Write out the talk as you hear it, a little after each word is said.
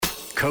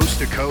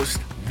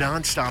Coast-to-coast,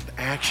 non-stop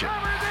action.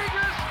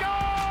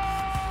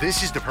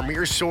 This is the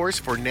premier source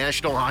for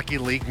National Hockey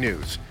League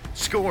news,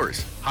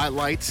 scores,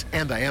 highlights,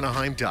 and the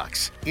Anaheim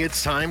Ducks.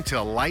 It's time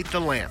to light the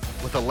lamp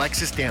with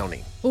Alexis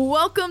Downie.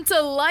 Welcome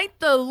to Light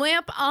the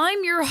Lamp.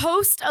 I'm your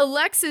host,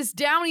 Alexis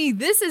Downie.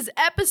 This is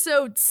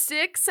episode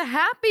 6.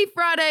 Happy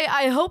Friday.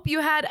 I hope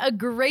you had a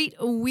great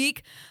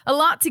week. A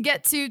lot to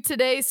get to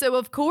today. So,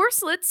 of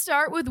course, let's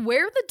start with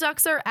where the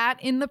Ducks are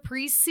at in the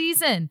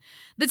preseason.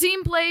 The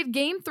team played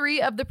Game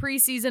 3 of the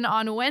preseason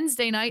on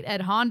Wednesday night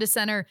at Honda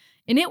Center,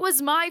 and it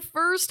was my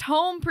first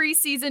home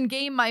preseason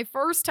game, my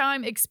first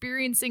time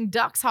experiencing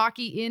Ducks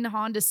hockey in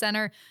Honda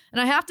Center.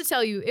 And I have to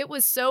tell you, it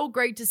was so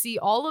great to see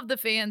all of the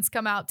fans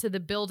come out to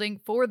the building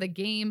for the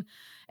game.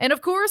 And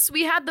of course,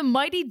 we had the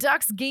Mighty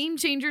Ducks Game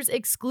Changers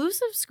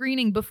exclusive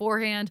screening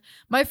beforehand.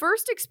 My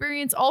first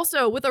experience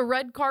also with a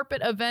red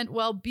carpet event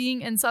while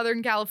being in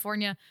Southern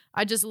California.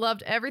 I just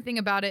loved everything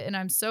about it, and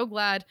I'm so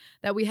glad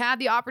that we had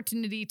the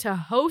opportunity to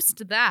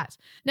host that.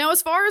 Now,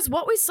 as far as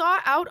what we saw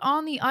out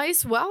on the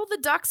ice, well, the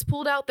Ducks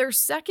pulled out their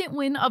second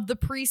win of the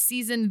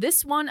preseason.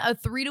 This one, a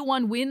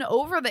 3-1 win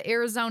over the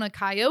Arizona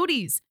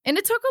Coyotes. And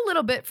it took a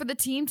little bit for the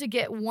team to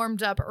get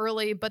warmed up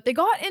early, but they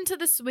got into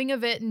the swing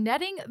of it,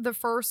 netting the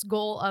first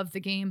goal of the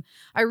game.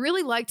 I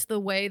really liked the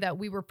way that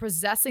we were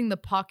possessing the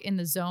puck in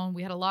the zone.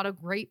 We had a lot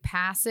of great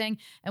passing,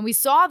 and we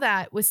saw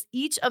that with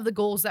each of the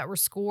goals that were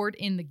scored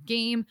in the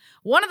game.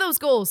 One of those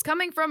goals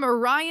coming from a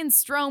Ryan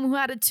Strome, who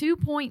had a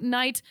 2-point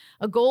night,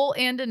 a goal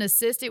and an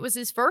assist. It was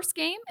his first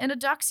game in a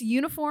Ducks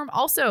uniform.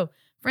 Also,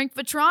 Frank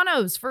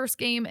Vatrano's first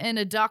game in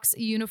a Ducks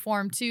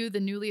uniform too, the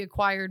newly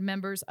acquired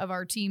members of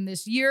our team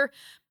this year.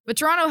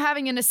 Vatrano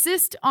having an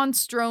assist on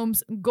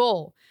Strome's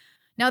goal.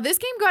 Now, this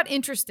game got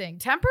interesting.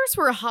 Tempers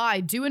were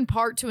high, due in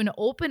part to an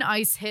open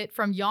ice hit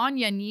from Jan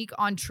Yannick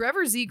on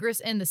Trevor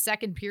Zegras in the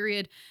second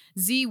period.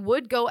 Z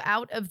would go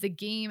out of the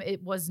game.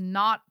 It was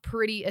not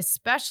pretty,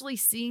 especially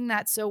seeing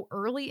that so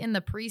early in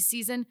the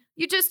preseason.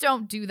 You just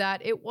don't do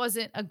that. It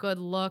wasn't a good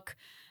look.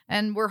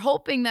 And we're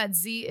hoping that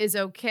Z is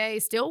okay.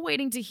 Still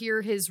waiting to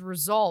hear his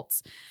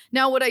results.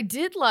 Now, what I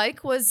did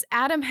like was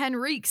Adam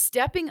Henrique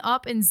stepping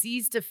up in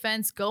Z's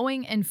defense,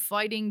 going and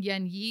fighting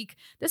Yannick.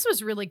 This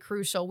was really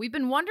crucial. We've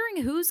been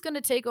wondering who's going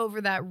to take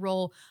over that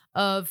role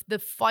of the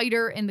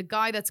fighter and the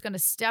guy that's going to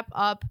step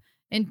up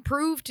and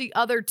prove to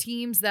other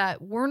teams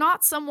that we're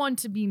not someone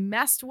to be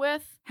messed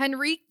with.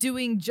 Henrique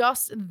doing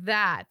just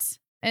that.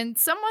 And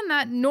someone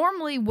that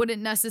normally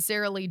wouldn't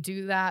necessarily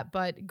do that,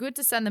 but good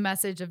to send the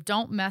message of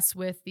don't mess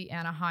with the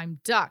Anaheim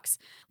Ducks.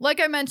 Like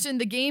I mentioned,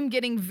 the game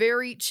getting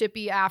very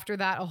chippy after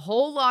that. A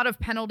whole lot of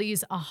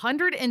penalties,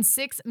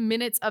 106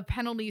 minutes of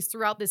penalties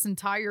throughout this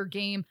entire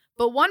game.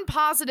 But one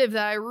positive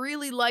that I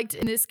really liked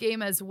in this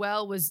game as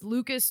well was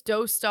Lucas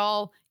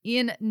Dostal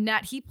in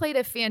net. He played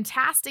a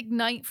fantastic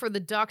night for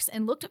the Ducks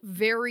and looked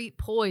very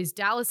poised.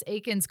 Dallas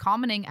Eakins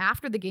commenting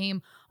after the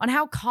game on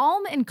how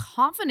calm and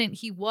confident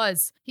he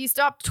was. He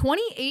stopped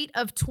 28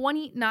 of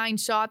 29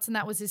 shots, and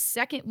that was his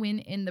second win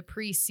in the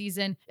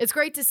preseason. It's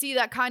great to see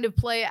that kind of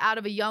play out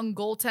of a young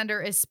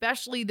goaltender,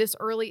 especially this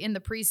early in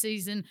the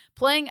preseason,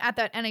 playing at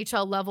that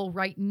NHL level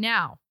right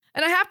now.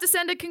 And I have to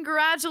send a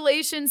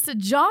congratulations to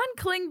John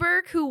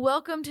Klingberg, who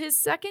welcomed his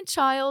second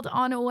child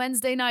on a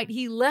Wednesday night.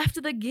 He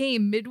left the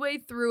game midway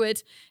through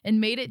it and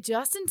made it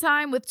just in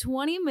time with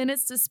 20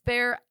 minutes to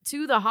spare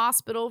to the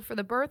hospital for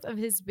the birth of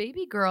his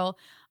baby girl,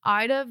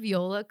 Ida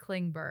Viola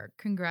Klingberg.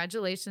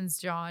 Congratulations,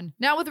 John.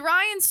 Now, with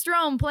Ryan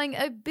Strome playing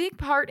a big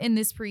part in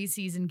this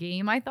preseason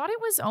game, I thought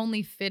it was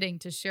only fitting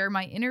to share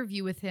my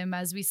interview with him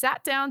as we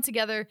sat down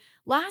together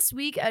last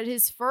week at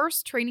his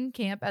first training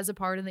camp as a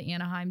part of the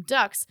Anaheim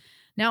Ducks.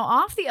 Now,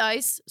 off the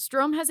ice,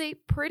 Strome has a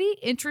pretty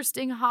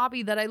interesting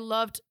hobby that I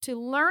loved to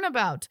learn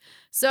about.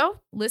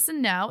 So,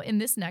 listen now in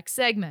this next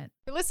segment.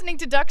 You're listening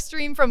to Duck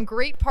Stream from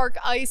Great Park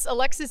Ice.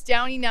 Alexis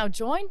Downie now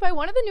joined by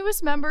one of the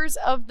newest members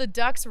of the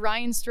Ducks,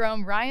 Ryan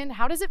Strome. Ryan,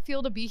 how does it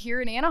feel to be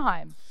here in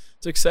Anaheim?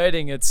 It's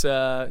exciting. It's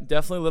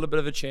definitely a little bit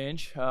of a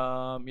change.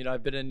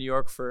 I've been in New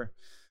York for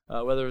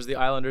whether it was the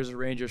Islanders or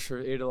Rangers for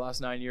 8 of the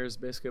last 9 years,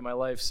 basically of my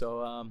life.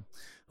 So a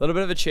little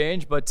bit of a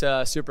change, but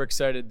super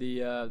excited.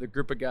 The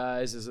group of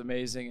guys is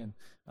amazing, and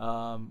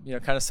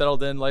kind of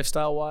settled in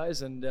lifestyle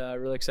wise, and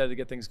really excited to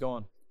get things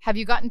going. Have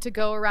you gotten to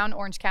go around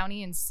Orange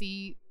County and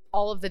see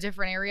all of the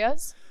different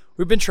areas?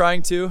 We've been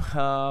trying to.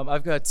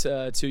 I've got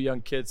 2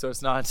 young kids, so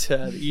it's not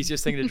the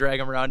easiest thing to drag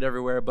them around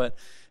everywhere, but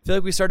I feel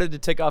like we started to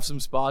tick off some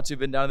spots. We've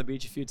been down the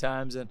beach a few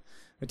times and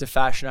went to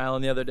Fashion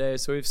Island the other day,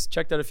 so we've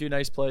checked out a few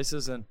nice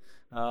places, and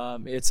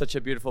it's such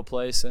a beautiful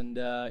place, and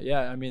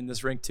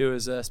this rink too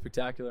is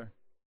spectacular.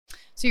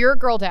 So you're a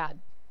girl dad.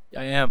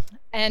 I am.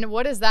 And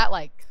what is that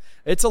like?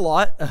 It's a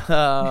lot. They're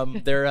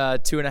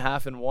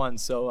 2.5 and 1,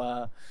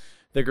 so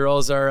the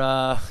girls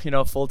are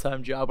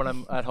full-time job when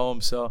I'm at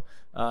home, so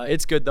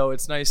it's good though.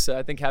 It's nice.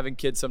 I think having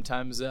kids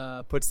sometimes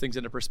puts things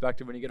into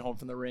perspective when you get home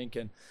from the rink,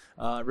 and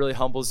really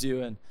humbles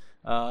you, and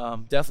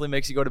definitely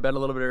makes you go to bed a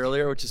little bit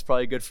earlier, which is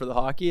probably good for the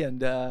hockey.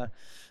 And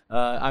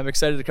I'm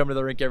excited to come to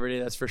the rink every day.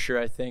 That's for sure.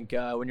 I think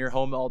when you're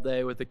home all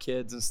day with the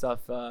kids and stuff,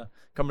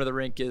 coming to the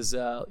rink is,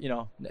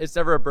 it's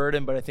never a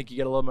burden, but I think you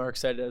get a little more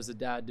excited as a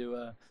dad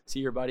to see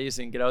your buddies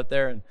and get out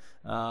there. And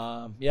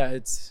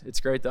it's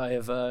great though. I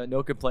have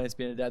no complaints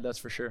being a dad, that's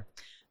for sure.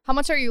 How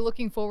much are you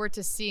looking forward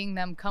to seeing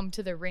them come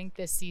to the rink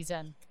this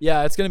season?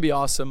 Yeah, it's going to be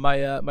awesome. My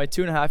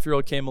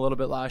 2.5-year-old came a little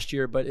bit last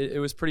year, but it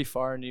was pretty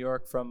far in New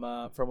York from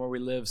where we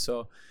live,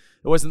 so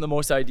it wasn't the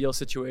most ideal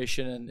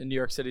situation. And in New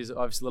York City is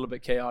obviously a little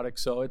bit chaotic,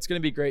 so it's going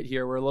to be great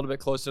here. We're a little bit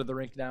closer to the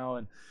rink now,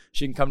 and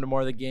she can come to more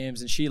of the games.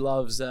 And she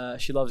loves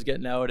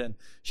getting out, and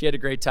she had a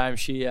great time.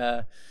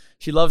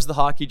 She loves the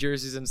hockey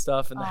jerseys and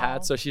stuff and the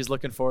hats, so she's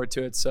looking forward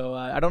to it. So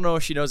I don't know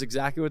if she knows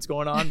exactly what's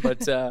going on,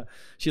 but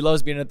she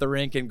loves being at the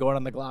rink and going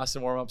on the glass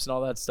and warm-ups and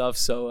all that stuff.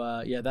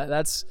 So,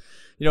 that's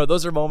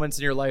those are moments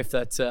in your life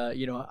that,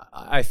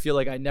 I feel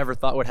like I never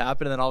thought would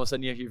happen. And then all of a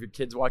sudden you have your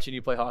kids watching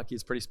you play hockey.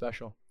 It's pretty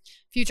special.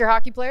 Future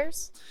hockey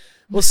players?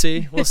 We'll see.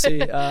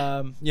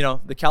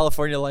 The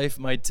California life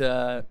might,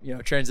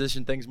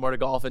 transition things more to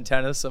golf and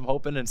tennis, I'm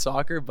hoping, and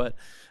soccer, but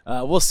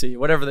we'll see.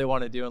 Whatever they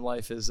want to do in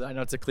life is, I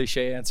know it's a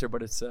cliche answer,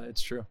 but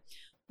it's true.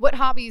 What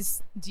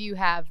hobbies do you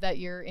have that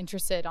you're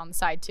interested on the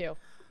side too?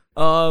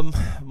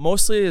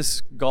 Mostly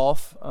is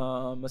golf.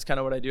 That's kind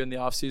of what I do in the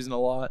off season a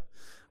lot.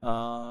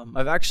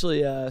 I've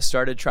actually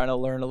started trying to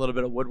learn a little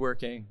bit of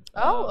woodworking.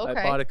 Okay.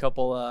 I bought a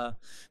couple,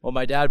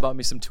 my dad bought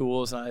me some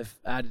tools and I've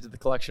added to the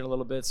collection a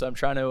little bit. So I'm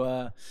trying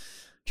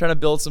to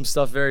build some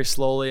stuff very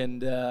slowly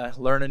and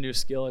learn a new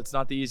skill. It's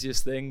not the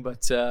easiest thing,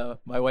 but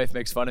my wife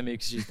makes fun of me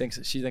because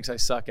she thinks I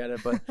suck at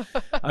it. But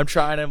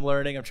I'm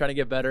learning, I'm trying to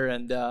get better,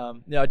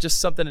 and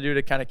just something to do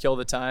to kind of kill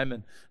the time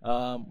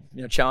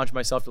and challenge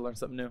myself to learn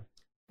something new.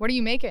 What are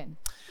you making?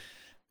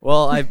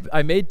 Well,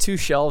 I made 2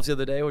 shelves the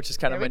other day, which is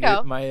kind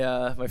of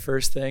my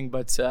first thing.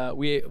 But at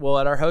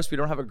our house we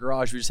don't have a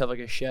garage. We just have like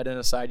a shed and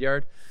a side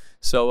yard.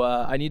 So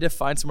I need to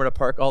find somewhere to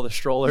park all the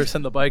strollers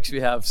and the bikes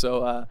we have.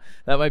 So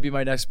that might be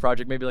my next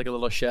project, maybe like a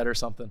little shed or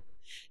something.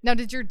 Now,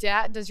 does your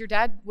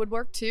dad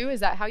woodwork too? Is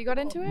that how you got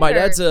into it? My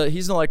dad's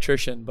he's an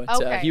electrician, but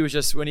okay. He was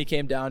just, when he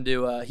came down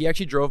to, he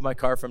actually drove my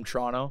car from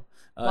Toronto.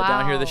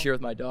 Down here this year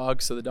with my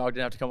dog, so the dog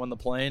didn't have to come on the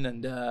plane.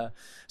 And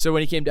so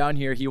when he came down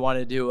here, he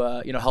wanted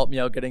to help me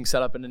out getting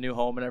set up in a new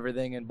home and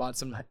everything, and bought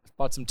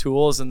some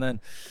tools. And then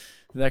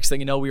the next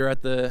thing you know, we were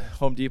at the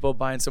Home Depot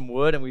buying some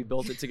wood, and we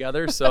built it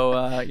together. So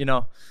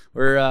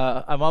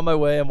I'm on my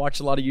way. I'm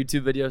watching a lot of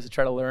YouTube videos to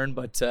try to learn,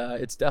 but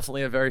it's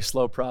definitely a very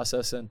slow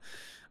process, and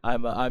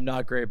I'm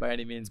not great by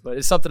any means, but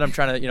it's something I'm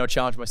trying to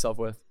challenge myself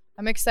with.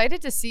 I'm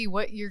excited to see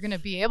what you're going to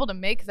be able to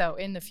make, though,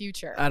 in the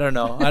future. I don't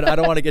know. I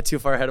don't want to get too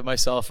far ahead of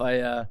myself.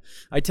 I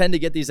tend to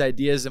get these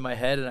ideas in my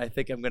head, and I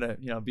think I'm going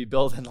to, be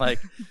building like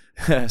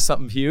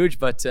something huge.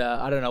 But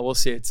I don't know. We'll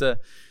see.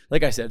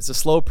 Like I said, it's a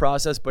slow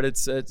process, but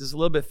it's a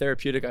little bit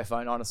therapeutic, I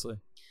find, honestly.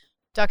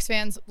 Ducks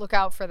fans, look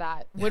out for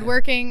that.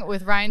 Woodworking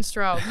with Ryan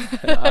Strome.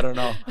 I don't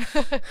know.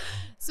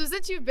 So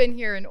since you've been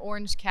here in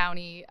Orange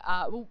County,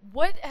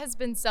 what has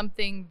been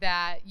something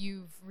that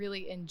you've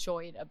really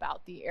enjoyed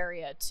about the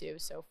area too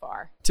so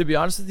far? To be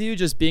honest with you,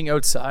 just being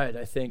outside.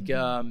 I think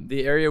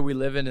the area we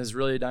live in is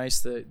really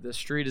nice. The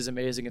street is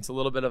amazing. It's a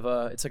little bit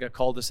of it's like a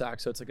cul-de-sac,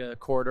 so it's like a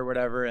corridor or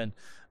whatever. And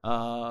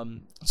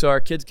so our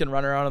kids can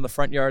run around in the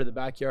front yard or the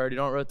backyard. You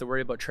don't really have to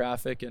worry about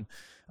traffic. And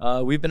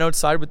we've been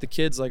outside with the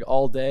kids like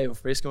all day,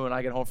 basically when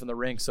I get home from the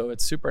rink. So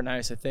it's super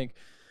nice. I think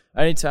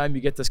anytime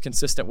you get this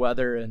consistent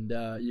weather and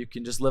you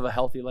can just live a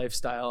healthy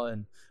lifestyle,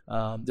 and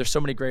there's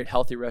so many great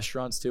healthy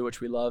restaurants too, which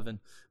we love. And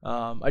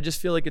I just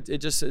feel like it's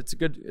a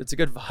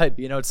good vibe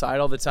being outside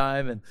all the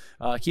time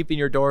and keeping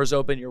your doors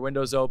open, your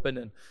windows open,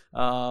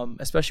 and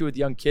especially with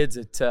young kids,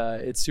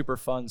 it's super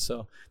fun.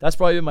 So that's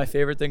probably been my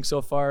favorite thing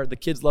so far. The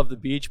kids love the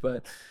beach,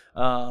 but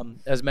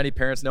as many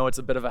parents know, it's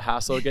a bit of a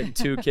hassle getting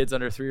 2 kids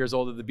under 3 years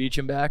old to the beach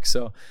and back.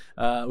 So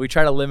we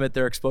try to limit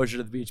their exposure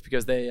to the beach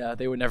because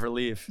they would never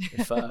leave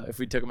if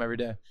we took them every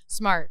day.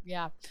 Smart,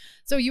 yeah.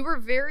 So you were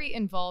very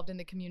involved in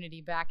the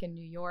community back in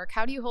New York.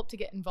 How do you hope to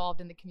get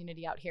involved in the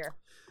community out here?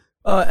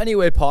 Any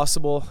way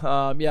possible.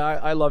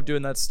 I love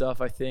doing that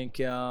stuff. I think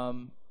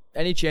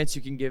any chance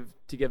you can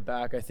give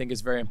back, I think,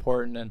 is very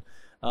important. And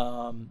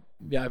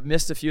I've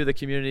missed a few of the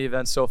community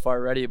events so far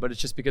already, but it's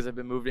just because I've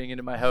been moving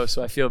into my house,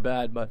 so I feel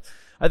bad. But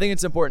I think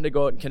it's important to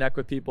go out and connect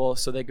with people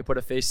so they can put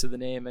a face to the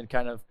name and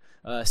kind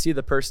of see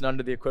the person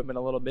under the equipment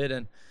a little bit.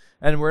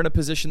 And we're in a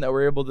position that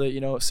we're able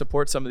to,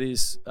 support some of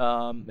these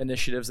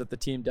initiatives that the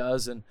team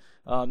does. And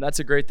that's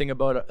a great thing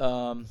about,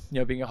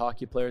 being a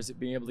hockey player, is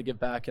being able to give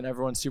back, and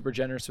everyone's super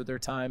generous with their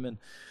time. And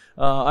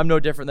I'm no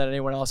different than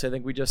anyone else. I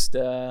think we just,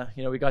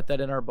 we got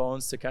that in our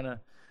bones to kind of,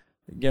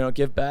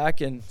 give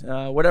back in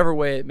whatever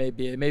way it may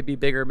be. It may be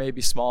bigger, it may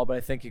be small, but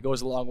I think it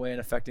goes a long way in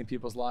affecting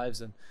people's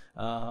lives. And,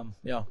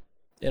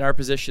 in our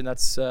position,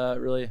 that's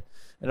really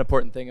an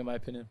important thing, in my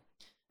opinion.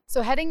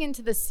 So heading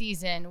into the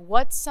season,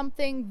 what's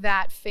something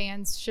that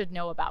fans should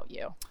know about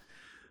you?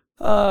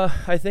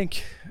 I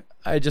think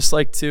I just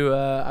like to,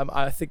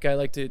 I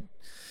like to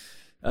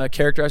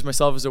characterize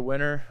myself as a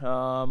winner.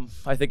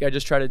 I think I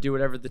just try to do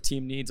whatever the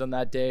team needs on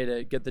that day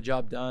to get the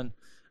job done.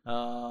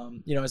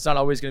 It's not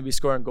always going to be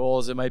scoring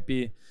goals. It might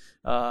be,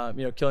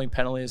 killing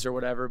penalties or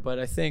whatever. But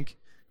I think,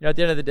 at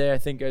the end of the day, I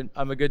think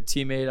I'm a good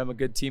teammate. I'm a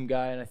good team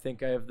guy, and I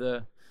think I have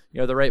the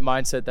right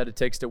mindset that it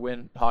takes to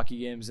win hockey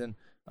games. And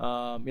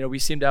we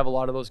seem to have a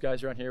lot of those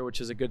guys around here,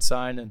 which is a good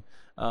sign. And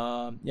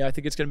I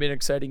think it's going to be an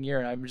exciting year.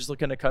 And I'm just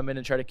looking to come in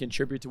and try to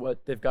contribute to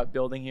what they've got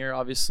building here.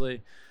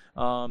 Obviously,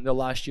 the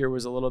last year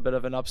was a little bit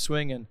of an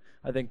upswing, and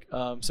I think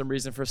some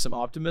reason for some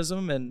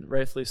optimism, and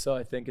rightfully so.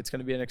 I think it's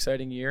going to be an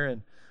exciting year,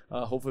 and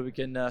hopefully we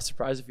can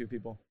surprise a few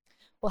people.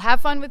 Well,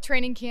 have fun with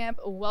training camp.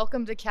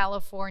 Welcome to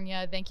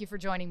California. Thank you for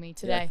joining me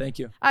today. Yeah, thank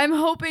you. I'm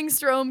hoping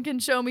Strome can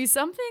show me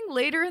something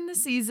later in the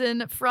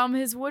season from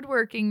his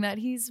woodworking that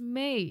he's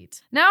made.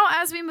 Now,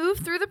 as we move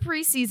through the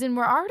preseason,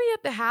 we're already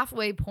at the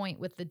halfway point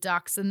with the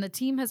Ducks, and the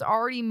team has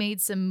already made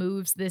some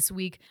moves this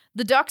week.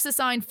 The Ducks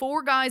assigned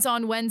 4 guys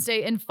on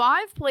Wednesday and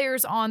 5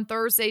 players on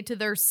Thursday to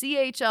their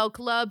CHL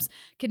clubs,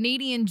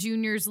 Canadian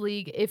Juniors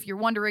League. If you're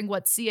wondering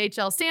what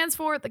CHL stands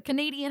for, the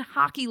Canadian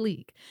Hockey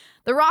League.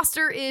 The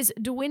roster is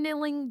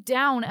dwindling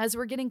down as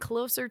we're getting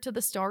closer to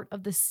the start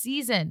of the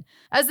season.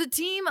 As the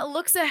team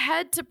looks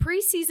ahead to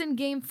preseason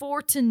Game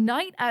 4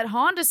 tonight at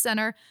Honda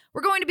Center,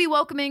 we're going to be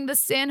welcoming the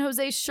San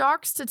Jose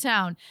Sharks to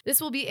town. This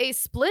will be a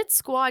split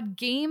squad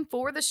game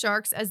for the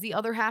Sharks, as the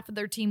other half of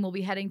their team will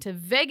be heading to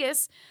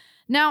Vegas.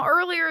 Now,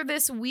 earlier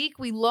this week,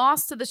 we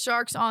lost to the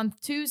Sharks on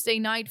Tuesday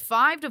night,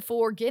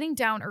 5-4, getting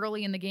down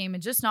early in the game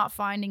and just not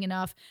finding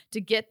enough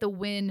to get the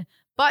win.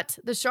 But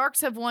the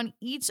Sharks have won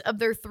each of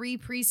their 3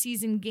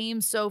 preseason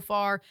games so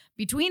far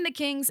between the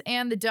Kings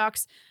and the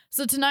Ducks.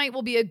 So tonight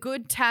will be a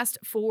good test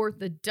for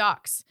the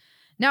Ducks.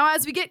 Now,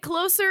 as we get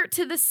closer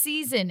to the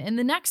season, in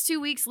the next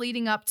 2 weeks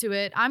leading up to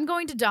it, I'm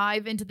going to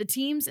dive into the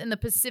teams in the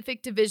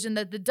Pacific Division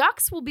that the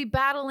Ducks will be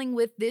battling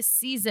with this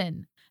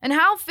season. And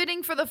how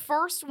fitting for the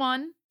first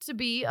one to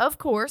be, of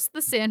course,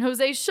 the San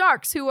Jose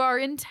Sharks, who are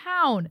in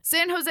town.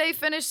 San Jose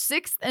finished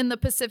 6th in the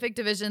Pacific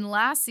Division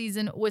last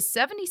season with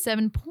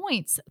 77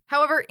 points.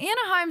 However,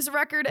 Anaheim's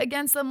record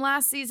against them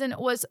last season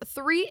was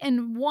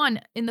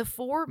 3-1 in the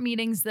 4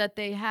 meetings that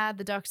they had,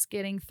 the Ducks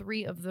getting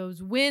 3 of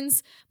those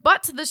wins.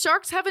 But the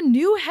Sharks have a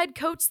new head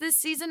coach this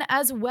season,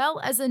 as well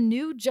as a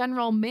new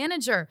general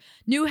manager.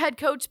 New head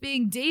coach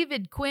being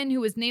David Quinn,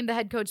 who was named the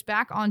head coach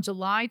back on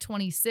July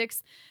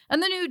 26th,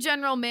 and the new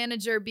general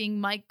manager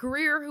being Mike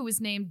Greer, who was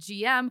named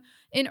GM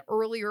in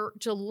earlier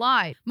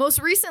July.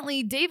 Most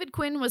recently, David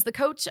Quinn was the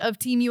coach of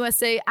Team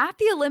USA at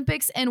the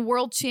Olympics and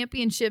World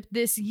Championship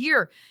this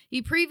year.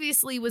 He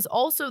previously was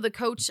also the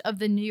coach of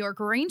the New York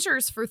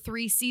Rangers for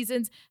 3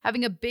 seasons,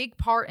 having a big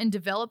part in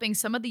developing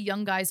some of the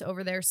young guys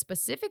over there,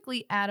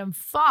 specifically Adam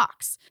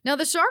Fox. Now,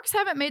 the Sharks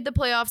haven't made the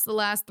playoffs the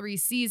last 3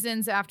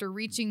 seasons after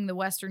reaching the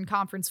Western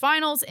Conference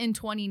Finals in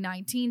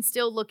 2019,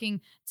 still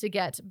looking to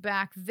get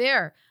back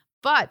there.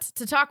 But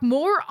to talk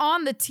more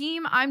on the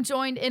team, I'm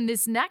joined in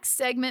this next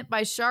segment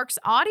by Sharks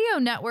Audio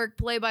Network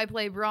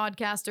play-by-play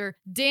broadcaster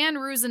Dan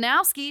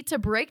Rusanowsky to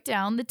break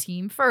down the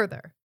team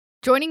further.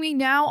 Joining me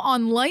now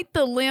on Light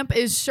the Lamp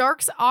is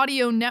Sharks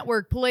Audio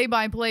Network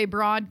play-by-play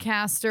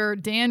broadcaster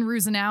Dan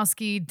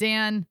Rusanowsky.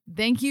 Dan,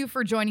 thank you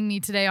for joining me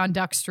today on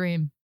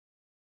Duckstream.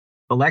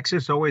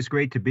 Alexis, always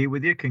great to be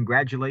with you.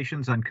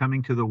 Congratulations on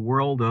coming to the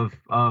world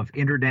of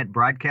internet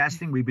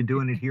broadcasting. We've been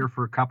doing it here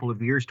for a couple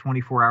of years,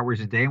 24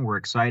 hours a day, and we're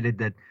excited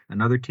that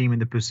another team in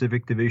the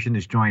Pacific Division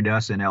has joined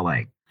us in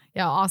LA.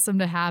 Yeah, awesome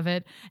to have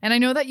it. And I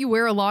know that you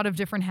wear a lot of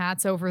different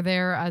hats over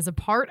there as a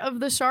part of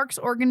the Sharks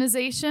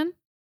organization.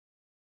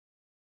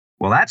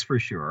 Well, that's for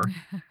sure.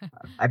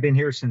 I've been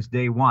here since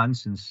day one,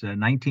 since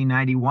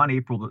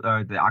 1991,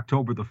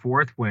 October the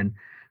 4th, when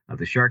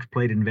the Sharks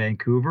played in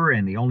Vancouver,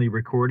 and the only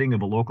recording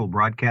of a local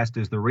broadcast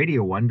is the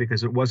radio one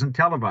because it wasn't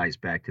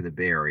televised back to the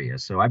Bay Area.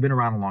 So I've been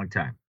around a long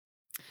time.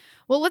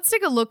 Well, let's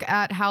take a look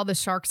at how the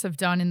Sharks have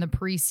done in the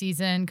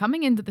preseason.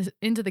 Coming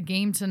into the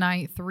game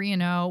tonight,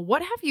 3-0.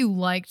 What have you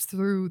liked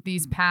through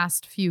these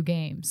past few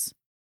games?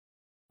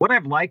 What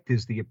I've liked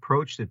is the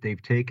approach that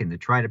they've taken to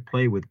try to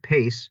play with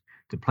pace,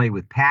 to play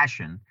with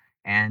passion,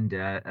 and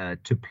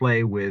to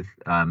play with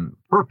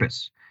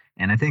purpose.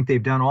 And I think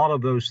they've done all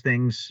of those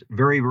things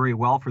very, very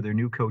well for their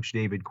new coach,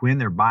 David Quinn.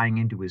 They're buying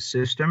into his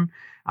system.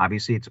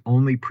 Obviously, it's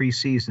only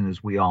preseason,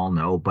 as we all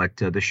know, but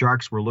the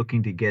Sharks were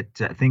looking to get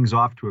things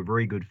off to a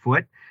very good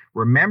foot.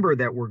 Remember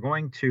that we're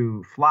going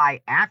to fly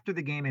after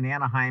the game in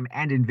Anaheim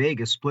and in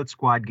Vegas, split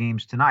squad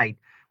games tonight.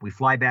 We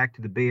fly back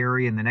to the Bay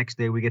Area, and the next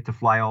day we get to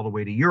fly all the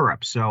way to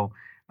Europe. So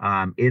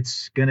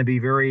it's going to be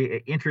very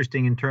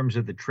interesting in terms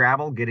of the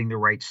travel, getting the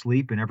right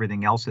sleep, and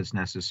everything else that's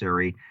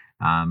necessary.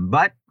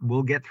 But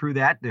we'll get through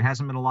that. There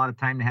hasn't been a lot of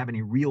time to have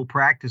any real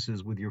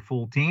practices with your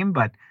full team,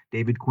 but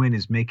David Quinn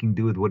is making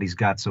do with what he's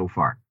got so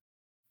far.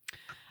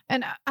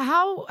 And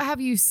how have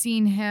you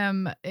seen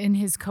him in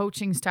his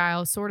coaching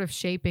style sort of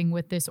shaping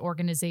with this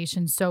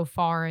organization so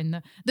far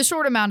in the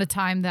short amount of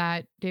time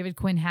that David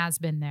Quinn has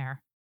been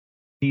there?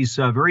 He's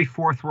very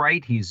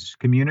forthright. He's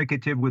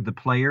communicative with the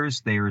players.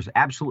 There's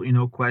absolutely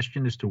no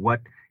question as to what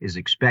is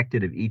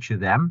expected of each of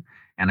them,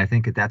 and I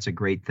think that that's a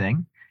great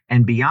thing.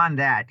 And beyond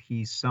that,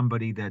 he's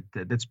somebody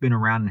that's been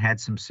around and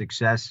had some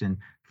success in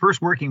first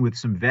working with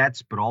some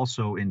vets, but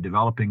also in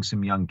developing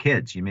some young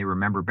kids. You may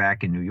remember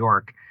back in New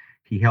York,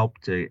 he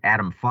helped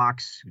Adam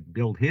Fox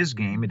build his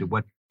game into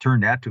what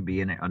turned out to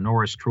be a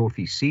Norris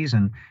Trophy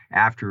season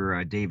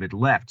after David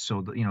left.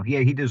 So,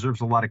 he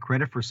deserves a lot of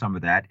credit for some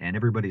of that, and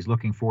everybody's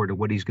looking forward to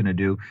what he's going to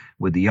do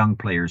with the young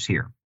players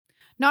here.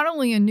 Not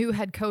only a new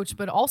head coach,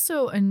 but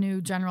also a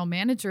new general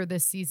manager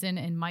this season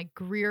in Mike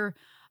Greer,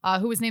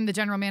 who was named the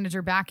general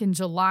manager back in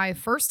July.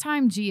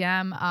 First-time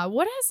GM.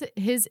 What has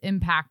his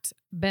impact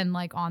been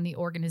like on the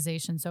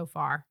organization so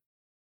far?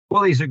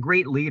 Well, he's a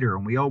great leader,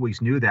 and we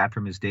always knew that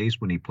from his days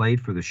when he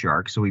played for the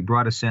Sharks. So he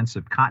brought a sense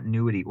of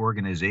continuity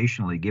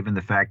organizationally, given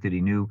the fact that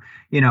he knew,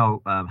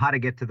 how to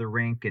get to the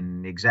rink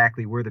and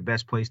exactly where the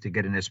best place to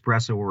get an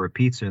espresso or a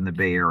pizza in the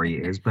Bay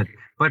Area is. But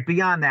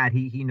beyond that,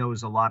 he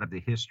knows a lot of the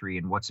history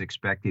and what's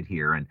expected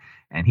here.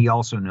 And he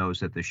also knows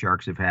that the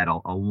Sharks have had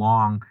a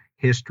long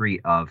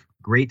history of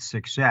great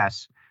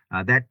success.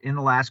 That in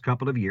the last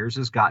couple of years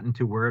has gotten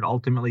to where it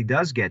ultimately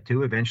does get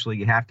to. Eventually,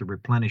 you have to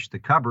replenish the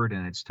cupboard,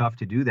 and it's tough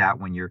to do that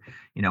when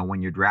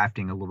you're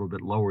drafting a little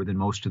bit lower than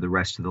most of the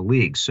rest of the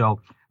league. So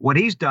what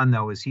he's done,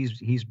 though, is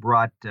he's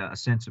brought a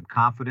sense of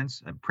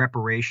confidence, and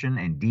preparation,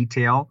 and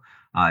detail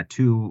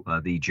to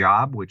the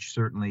job, which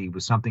certainly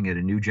was something that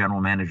a new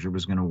general manager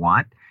was going to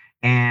want.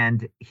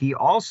 And he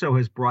also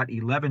has brought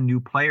 11 new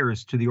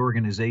players to the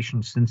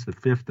organization since the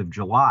 5th of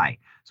July.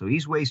 So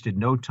he's wasted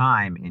no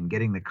time in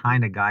getting the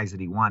kind of guys that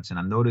he wants. And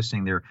I'm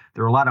noticing there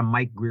are a lot of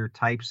Mike Greer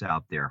types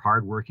out there,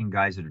 hardworking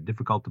guys that are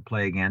difficult to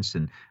play against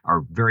and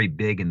are very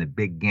big in the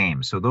big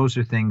game. So those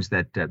are things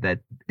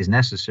that is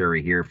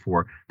necessary here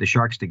for the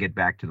Sharks to get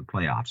back to the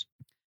playoffs.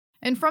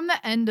 And from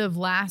the end of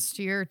last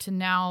year to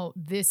now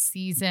this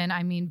season,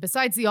 I mean,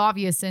 besides the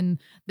obvious and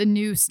the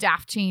new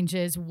staff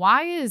changes,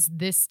 why is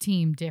this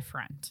team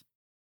different?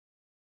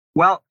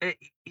 Well,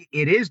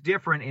 it is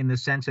different in the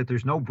sense that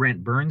there's no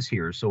Brent Burns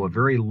here. So a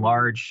very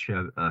large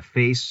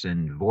face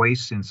and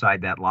voice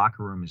inside that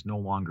locker room is no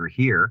longer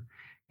here.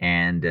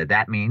 And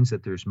that means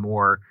that there's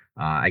more,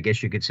 I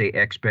guess you could say,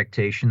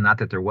 expectation, not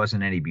that there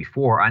wasn't any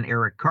before, on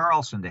Erik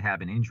Karlsson to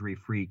have an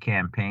injury-free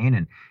campaign.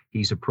 And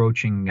he's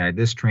approaching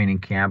this training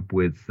camp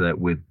with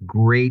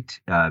great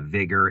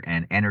vigor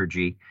and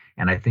energy.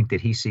 And I think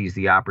that he sees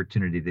the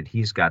opportunity that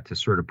he's got to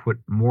sort of put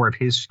more of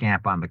his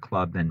stamp on the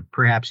club than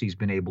perhaps he's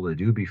been able to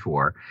do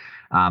before.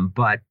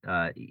 But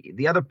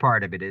the other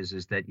part of it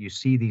is that you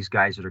see these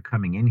guys that are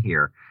coming in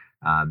here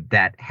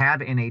that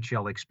have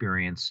NHL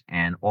experience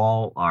and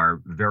all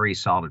are very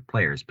solid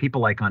players. People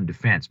like on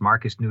defense,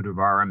 Marcus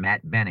Nudavara,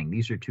 Matt Benning.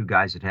 These are two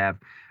guys that have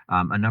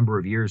a number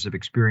of years of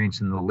experience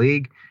in the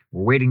league.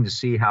 We're waiting to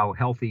see how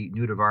healthy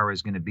Nudavara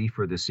is going to be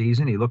for the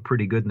season. He looked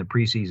pretty good in the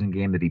preseason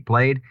game that he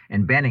played,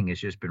 and Benning has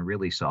just been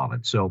really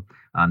solid. So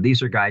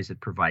these are guys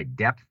that provide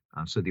depth.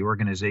 So the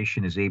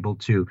organization is able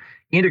to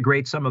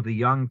integrate some of the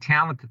young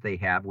talent that they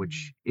have,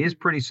 which is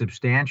pretty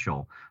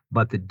substantial.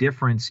 But the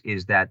difference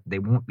is that they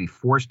won't be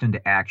forced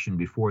into action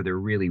before they're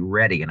really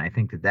ready. And I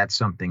think that that's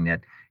something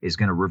that is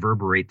going to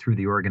reverberate through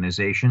the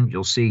organization.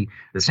 You'll see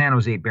the San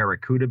Jose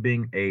Barracuda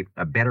being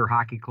a better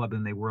hockey club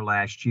than they were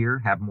last year,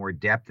 have more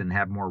depth and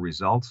have more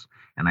results.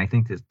 And I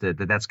think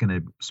that's going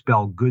to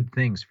spell good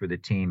things for the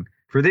team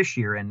for this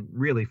year and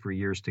really for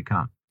years to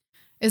come.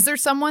 Is there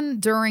someone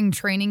during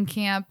training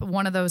camp,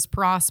 one of those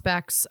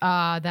prospects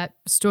that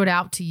stood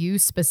out to you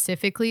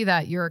specifically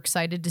that you're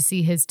excited to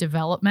see his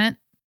development?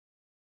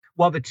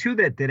 Well, the two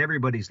that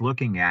everybody's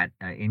looking at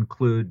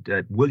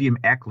include William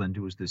Eklund,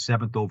 who was the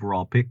 7th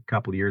overall pick a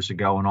couple of years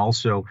ago, and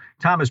also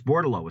Thomas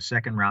Bordeleau, a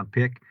second-round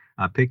pick,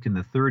 picked in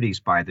the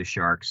 30s by the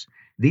Sharks.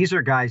 These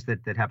are guys that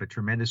have a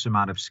tremendous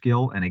amount of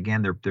skill, and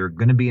again, they're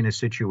going to be in a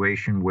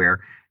situation where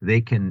they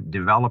can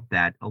develop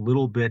that a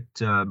little bit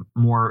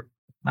more.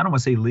 I don't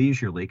want to say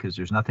leisurely because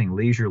there's nothing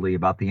leisurely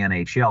about the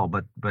NHL,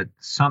 but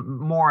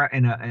some more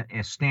in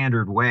a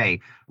standard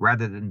way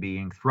rather than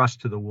being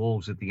thrust to the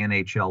wolves at the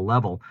NHL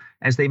level,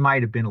 as they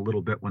might have been a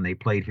little bit when they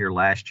played here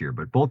last year.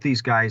 But both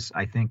these guys,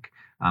 I think,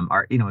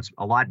 are, it's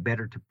a lot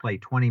better to play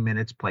 20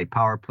 minutes, play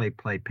power play,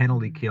 play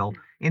penalty kill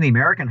in the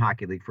American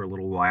Hockey League for a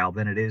little while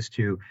than it is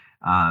to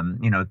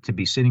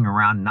be sitting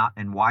around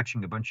and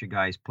watching a bunch of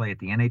guys play at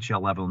the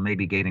NHL level and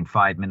maybe getting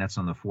 5 minutes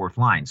on the fourth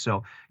line.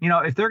 So,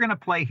 if they're going to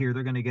play here,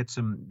 they're going to get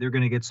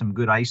some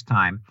good ice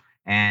time.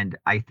 And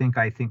I think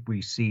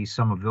we see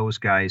some of those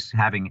guys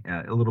having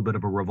a little bit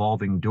of a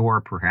revolving door,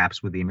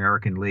 perhaps, with the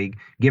American League,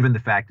 given the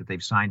fact that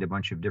they've signed a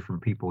bunch of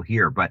different people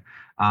here. But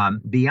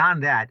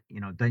beyond that,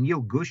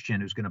 Daniil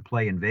Gushchin, who's going to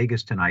play in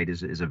Vegas tonight,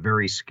 is a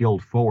very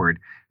skilled forward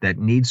that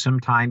needs some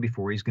time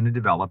before he's going to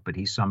develop. But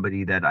he's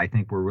somebody that I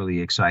think we're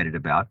really excited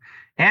about.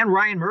 And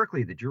Ryan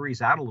Merkley, the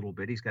jury's out a little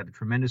bit. He's got a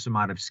tremendous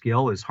amount of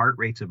skill. His heart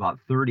rate's about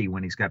 30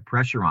 when he's got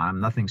pressure on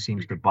him. Nothing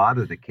seems to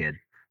bother the kid.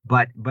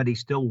 But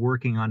he's still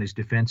working on his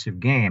defensive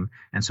game.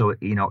 And so,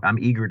 I'm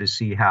eager to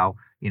see how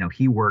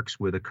he works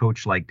with a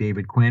coach like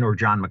David Quinn or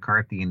John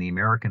McCarthy in the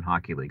American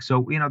Hockey League.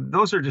 So,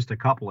 those are just a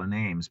couple of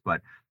names,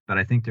 but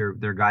I think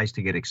they're guys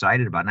to get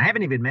excited about. And I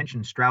haven't even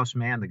mentioned Strauss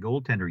Mann, the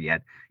goaltender,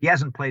 yet. He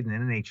hasn't played in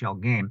an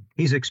NHL game.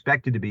 He's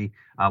expected to be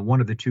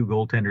one of the two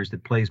goaltenders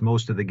that plays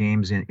most of the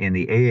games in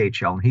the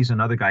AHL. And he's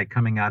another guy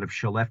coming out of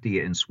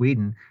Skellefteå in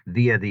Sweden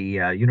via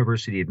the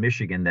University of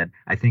Michigan that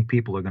I think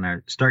people are going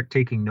to start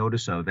taking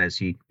notice of as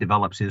he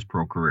develops his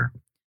pro career.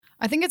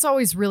 I think it's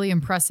always really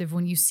impressive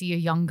when you see a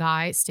young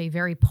guy stay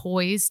very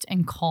poised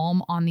and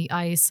calm on the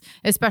ice,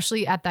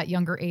 especially at that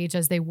younger age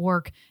as they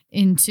work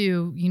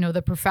into,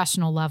 the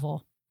professional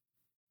level.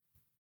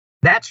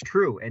 That's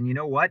true. And you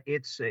know what?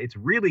 It's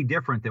really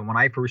different than when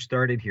I first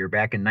started here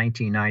back in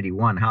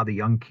 1991, how the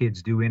young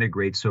kids do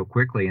integrate so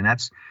quickly. And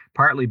that's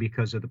partly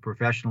because of the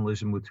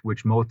professionalism with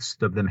which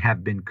most of them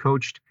have been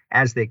coached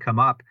as they come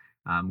up.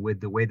 With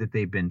the way that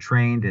they've been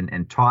trained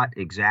and taught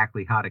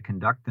exactly how to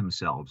conduct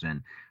themselves.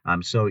 And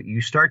so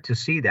you start to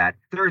see that.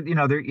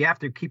 You have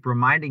to keep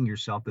reminding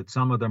yourself that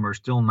some of them are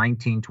still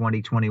 19,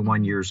 20,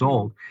 21 years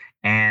old.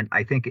 And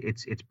I think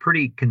it's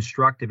pretty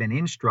constructive and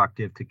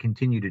instructive to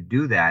continue to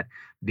do that,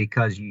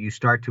 because you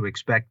start to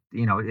expect,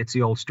 it's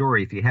the old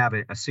story. If you have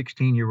a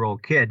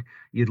 16-year-old kid,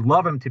 you'd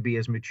love him to be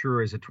as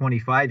mature as a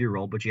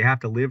 25-year-old, but you have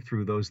to live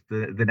through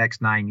the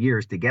next 9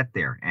 years to get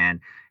there.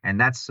 And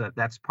that's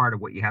part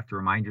of what you have to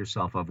remind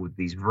yourself of with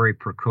these very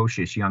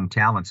precocious young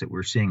talents that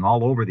we're seeing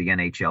all over the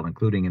NHL,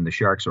 including in the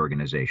Sharks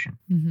organization.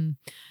 Mm-hmm.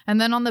 And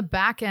then on the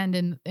back end,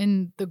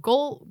 in the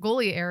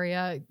goalie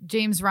area,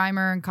 James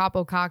Reimer and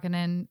Kaapo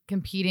Kähkönen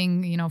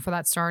competing, for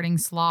that starting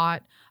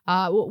slot.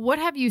 What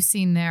have you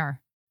seen there?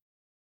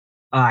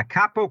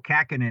 Kaapo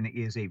Kähkönen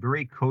is a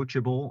very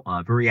coachable,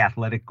 very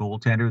athletic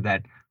goaltender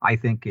that I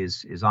think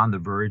is on the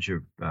verge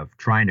of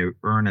trying to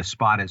earn a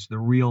spot as the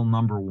real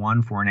number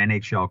one for an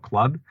NHL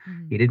club.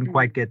 Mm-hmm. He didn't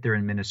quite get there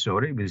in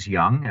Minnesota. He was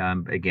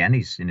young. Again,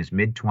 he's in his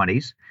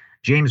mid-20s.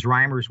 James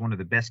Reimer is one of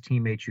the best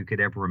teammates you could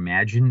ever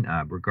imagine,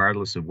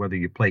 regardless of whether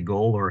you play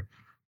goal or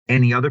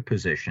any other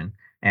position.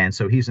 And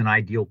so he's an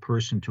ideal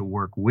person to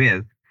work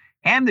with.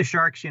 And the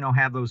Sharks,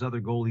 have those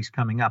other goalies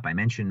coming up. I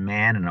mentioned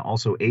Mann and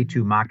also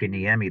Eetu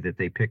Makiniemi that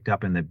they picked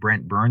up in the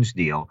Brent Burns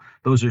deal.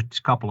 Those are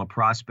a couple of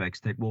prospects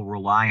that will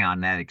rely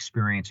on that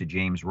experience of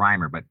James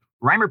Reimer. But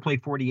Reimer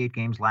played 48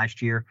 games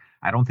last year.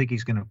 I don't think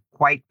he's going to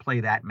quite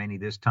play that many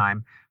this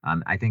time.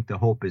 I think the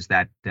hope is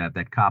that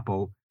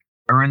Kaapo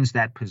earns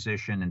that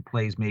position and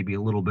plays maybe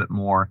a little bit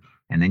more.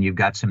 And then you've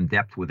got some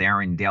depth with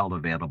Aaron Dell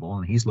available,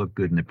 and he's looked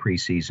good in the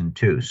preseason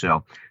too.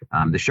 So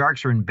the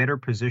Sharks are in better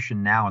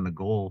position now in the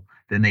goal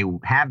than they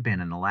have been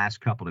in the last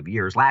couple of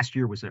years. Last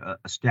year was a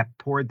step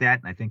toward that,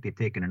 and I think they've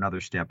taken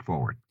another step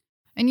forward.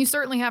 And you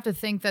certainly have to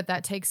think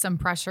that takes some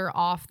pressure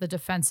off the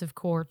defensive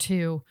core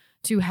too,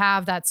 to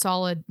have that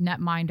solid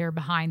netminder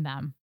behind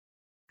them.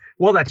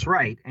 Well, that's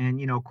right. And,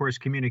 of course,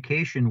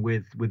 communication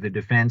with the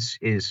defense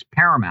is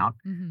paramount.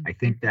 Mm-hmm. I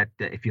think that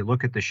if you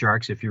look at the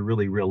Sharks, if you're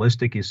really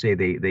realistic, you say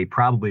they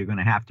probably are going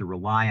to have to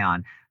rely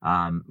on,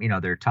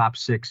 their top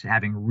six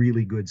having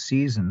really good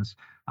seasons.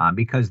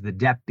 Because the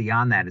depth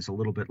beyond that is a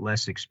little bit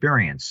less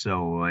experienced.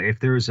 So if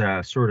there's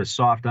a sort of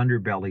soft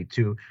underbelly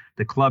to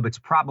the club, it's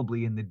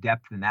probably in the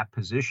depth in that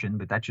position.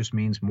 But that just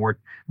means more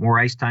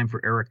ice time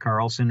for Erik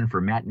Karlsson and for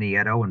Matt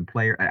Nieto and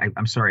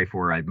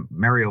for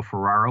Mario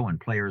Ferraro and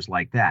players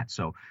like that.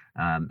 So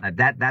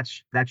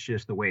that's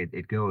just the way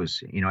it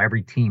goes.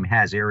 Every team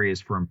has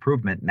areas for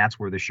improvement, and that's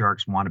where the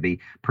Sharks want to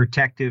be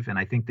protective. And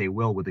I think they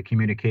will with the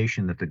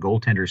communication that the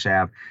goaltenders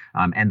have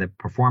and the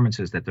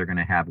performances that they're going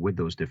to have with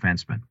those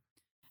defensemen.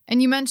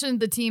 And you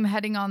mentioned the team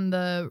heading on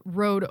the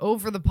road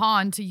over the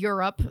pond to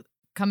Europe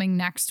coming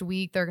next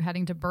week. They're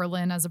heading to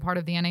Berlin as a part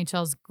of the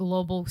NHL's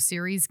Global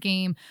Series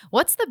game.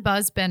 What's the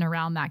buzz been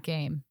around that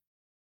game?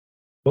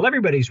 Well,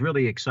 everybody's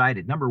really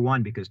excited. Number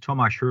one, because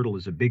Tomáš Hertl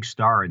is a big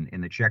star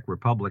in the Czech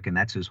Republic, and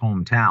that's his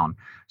hometown.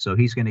 So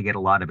he's going to get a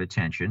lot of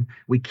attention.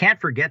 We can't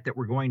forget that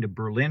we're going to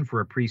Berlin for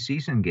a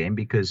preseason game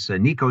because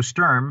Nico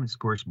Sturm is, of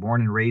course,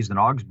 born and raised in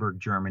Augsburg,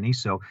 Germany.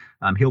 So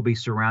he'll be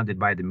surrounded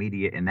by the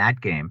media in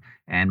that game.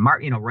 And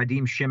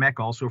Radim Šimek,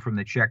 also from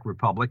the Czech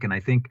Republic. And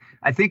I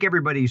think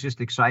everybody's just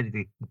excited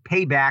to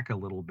pay back a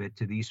little bit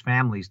to these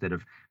families that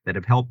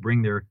have helped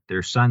bring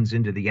their sons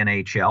into the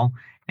NHL.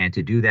 And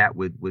to do that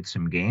with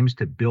some games,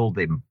 to build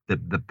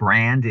the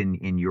brand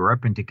in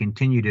Europe, and to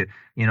continue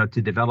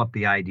to develop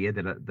the idea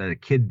that a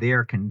kid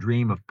there can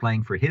dream of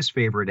playing for his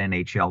favorite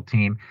NHL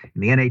team.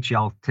 And the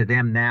NHL to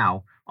them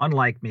now,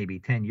 unlike maybe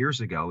 10 years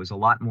ago, is a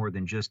lot more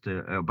than just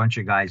a bunch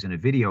of guys in a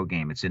video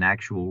game. It's an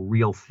actual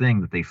real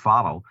thing that they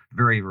follow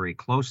very, very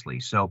closely.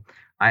 So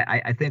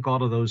I think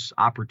all of those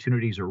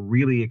opportunities are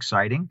really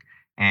exciting.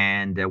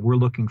 And we're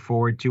looking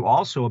forward to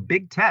also a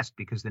big test,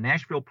 because the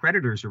Nashville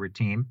Predators are a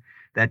team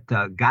that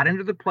got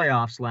into the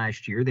playoffs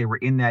last year. They were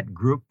in that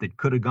group that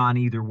could have gone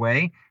either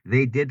way.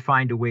 They did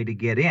find a way to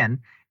get in.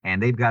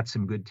 and they've got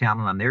some good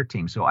talent on their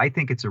team. So I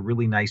think it's a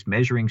really nice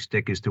measuring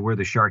stick as to where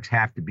the Sharks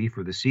have to be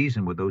for the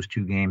season with those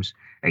 2 games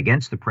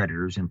against the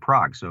Predators in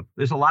Prague. So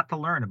there's a lot to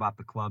learn about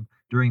the club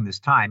during this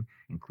time,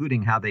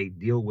 including how they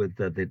deal with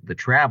the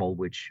travel,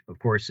 which, of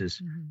course,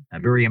 is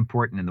very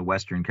important in the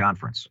Western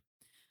Conference.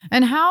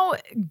 And how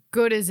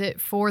good is it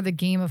for the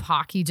game of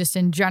hockey, just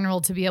in general,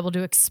 to be able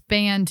to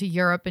expand to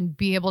Europe and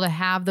be able to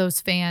have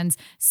those fans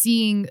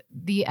seeing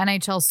the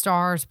NHL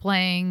stars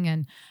playing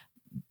and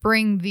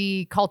bring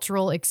the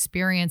cultural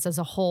experience as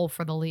a whole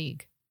for the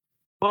league?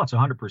 Well, it's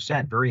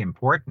 100% very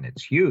important.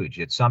 It's huge.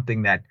 It's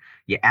something that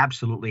you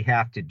absolutely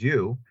have to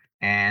do.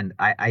 And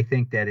I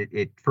think that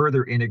it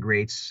further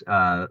integrates,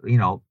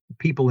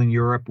 people in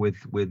Europe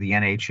with the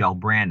NHL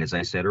brand, as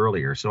I said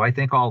earlier. So I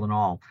think all in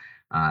all,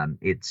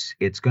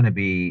 it's going to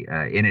be,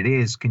 and it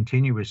is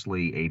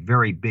continuously a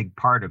very big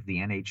part of the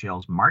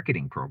NHL's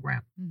marketing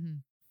program. Mm-hmm.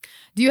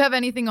 Do you have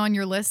anything on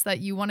your list that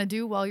you want to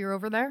do while you're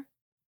over there?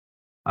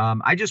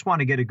 I just want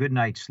to get a good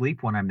night's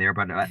sleep when I'm there,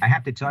 but I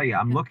have to tell you,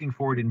 I'm looking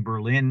forward in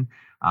Berlin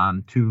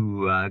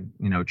to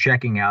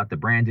checking out the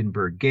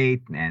Brandenburg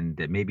Gate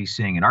and maybe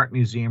seeing an art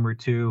museum or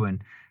two,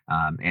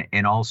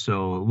 and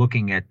also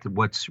looking at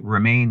what's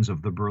remains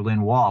of the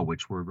Berlin Wall,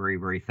 which we're very,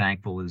 very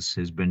thankful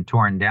has been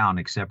torn down,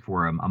 except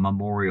for a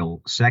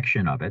memorial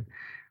section of it.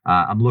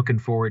 I'm looking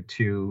forward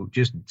to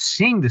just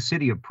seeing the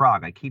city of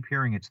Prague. I keep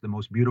hearing it's the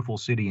most beautiful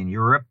city in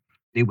Europe.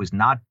 It was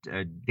not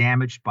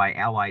damaged by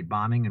Allied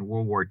bombing in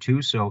World War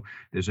II, so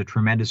there's a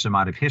tremendous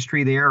amount of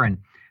history there. And,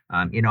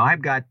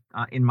 I've got,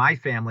 in my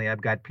family,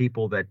 I've got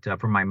people that,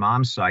 from my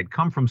mom's side,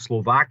 come from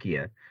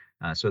Slovakia.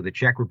 So the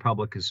Czech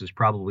Republic is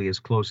probably as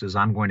close as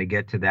I'm going to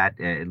get to that,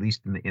 at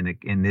least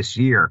in this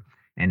year.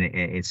 And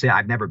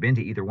I've never been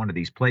to either one of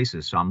these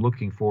places, so I'm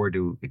looking forward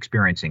to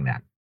experiencing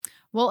that.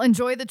 Well,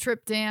 enjoy the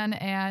trip, Dan,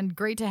 and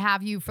great to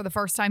have you for the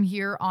first time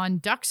here on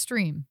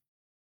Duckstream.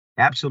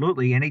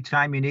 Absolutely.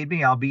 Anytime you need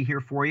me, I'll be here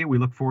for you. We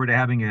look forward to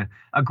having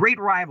a great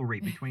rivalry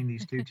between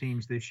these 2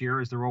 teams this year,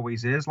 as there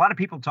always is. A lot of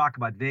people talk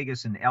about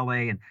Vegas and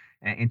LA and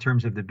in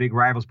terms of the big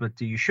rivals, but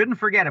you shouldn't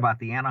forget about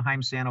the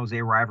Anaheim-San Jose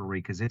rivalry,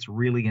 because it's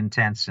really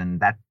intense, and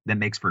that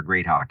makes for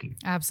great hockey.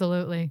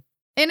 Absolutely.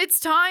 And it's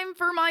time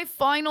for my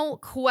final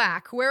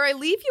quack, where I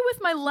leave you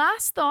with my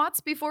last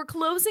thoughts before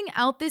closing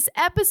out this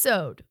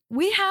episode.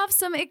 We have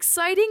some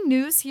exciting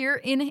news here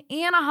in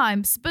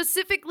Anaheim,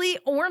 specifically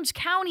Orange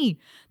County.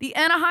 The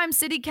Anaheim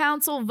City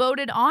Council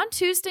voted on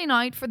Tuesday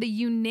night for the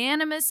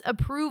unanimous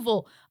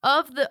approval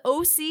of the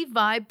OC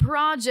Vibe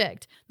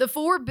project. The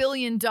 $4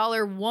 billion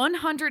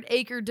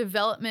 100-acre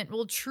development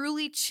will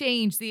truly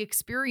change the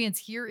experience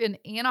here in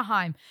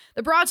Anaheim.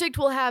 The project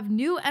will have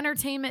new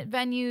entertainment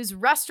venues,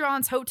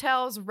 restaurants,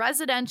 hotels,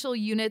 residential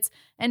units,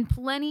 and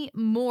plenty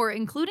more,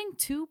 including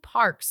 2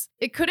 parks.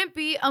 It couldn't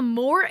be a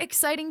more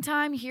exciting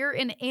time here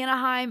in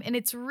Anaheim, and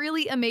it's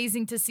really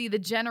amazing to see the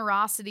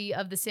generosity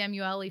of the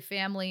Samueli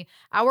family,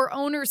 our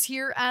owners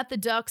here at the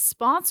Ducks,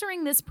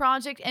 sponsoring this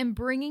project and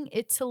bringing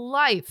it to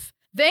life.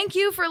 Thank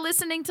you for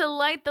listening to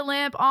Light the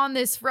Lamp on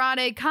this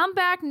Friday. Come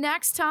back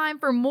next time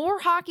for more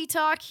hockey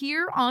talk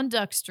here on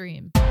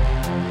Duckstream.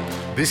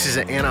 This is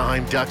an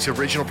Anaheim Ducks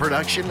original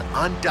production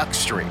on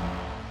Duckstream.